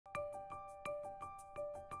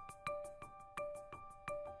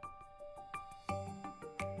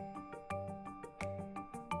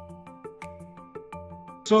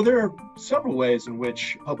So there are several ways in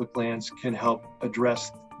which public lands can help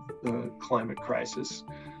address the climate crisis.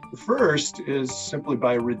 The first is simply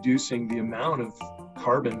by reducing the amount of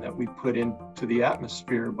carbon that we put into the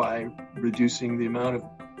atmosphere by reducing the amount of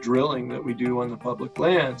drilling that we do on the public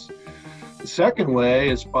lands. The second way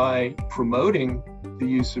is by promoting the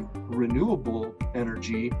use of renewable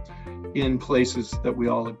energy in places that we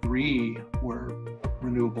all agree where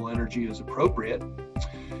renewable energy is appropriate.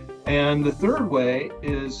 And the third way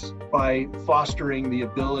is by fostering the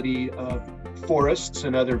ability of forests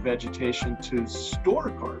and other vegetation to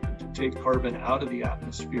store carbon, to take carbon out of the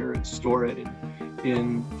atmosphere and store it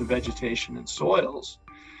in the vegetation and soils.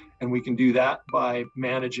 And we can do that by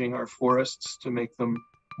managing our forests to make them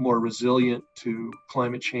more resilient to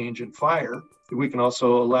climate change and fire. We can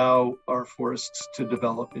also allow our forests to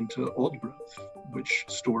develop into old growth, which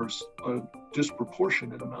stores a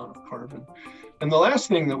disproportionate amount of carbon. And the last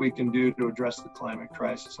thing that we can do to address the climate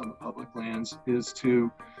crisis on the public lands is to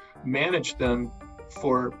manage them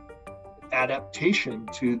for adaptation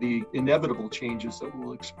to the inevitable changes that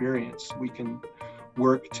we'll experience. We can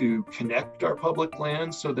work to connect our public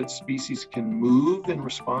lands so that species can move in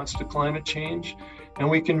response to climate change, and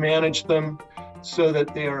we can manage them so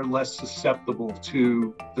that they are less susceptible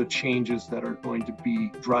to the changes that are going to be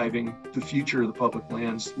driving the future of the public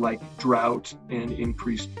lands, like drought and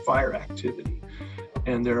increased fire activity.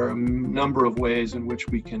 And there are a number of ways in which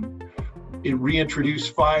we can reintroduce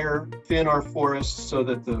fire, thin our forests so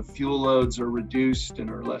that the fuel loads are reduced and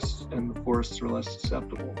the forests are less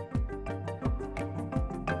susceptible.